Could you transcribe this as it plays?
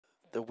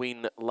the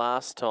win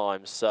last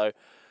time. So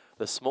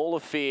the smaller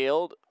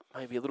field,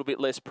 maybe a little bit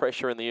less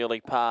pressure in the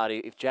early part.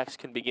 If Jacks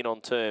can begin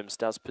on terms,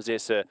 does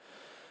possess a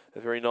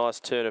very nice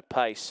turn of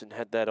pace and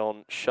had that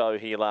on show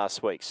here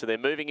last week. So they're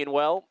moving in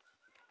well.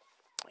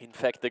 In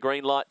fact, the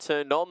green light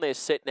turned on. They're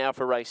set now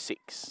for race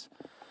 6.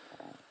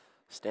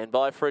 Stand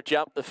by for a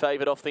jump. The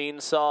favourite off the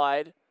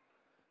inside.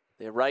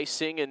 They're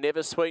racing, and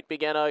Never Sweet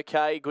began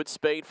okay. Good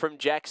speed from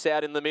Jacks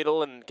out in the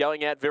middle and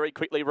going out very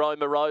quickly,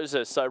 Roma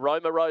Rosa. So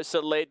Roma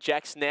Rosa led.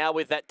 Jacks now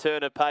with that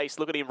turn of pace.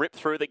 Look at him rip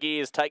through the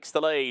gears, takes the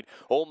lead.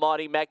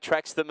 Almighty Mac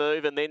tracks the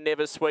move, and then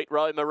Never Sweet,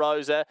 Roma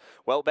Rosa.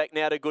 Well back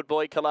now to Good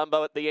Boy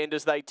Colombo at the end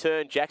as they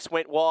turn. Jacks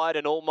went wide,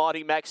 and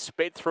Almighty Mac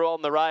sped through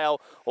on the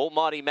rail.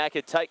 Almighty Mac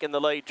had taken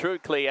the lead, drew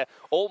clear.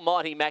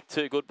 Almighty Mac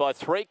too good by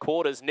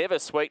 3/4. Never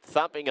Sweet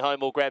thumping home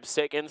will grab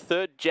second.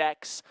 Third,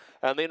 Jacks.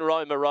 And then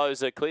Roma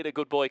Rosa, clear to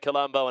Good Boy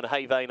Colombo and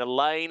Havana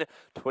Lane.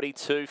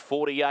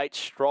 22.48,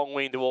 strong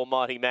win to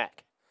Almighty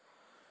Mac.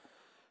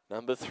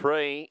 Number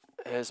 3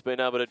 has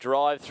been able to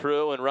drive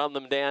through and run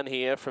them down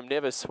here from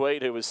Never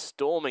Sweet, who was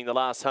storming the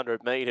last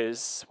 100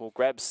 metres. Will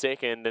grab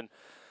second. And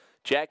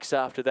Jacks,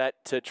 after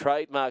that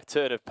trademark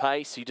turn of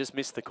pace, he just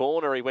missed the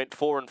corner. He went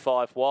 4 and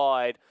 5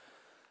 wide.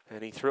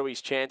 And he threw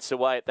his chance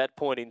away at that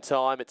point in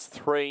time. It's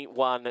 3,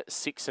 1,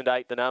 6 and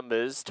 8 the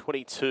numbers.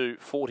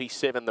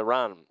 22.47 the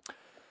run.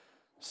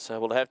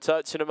 So we'll have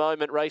totes in a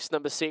moment. Race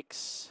number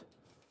 6.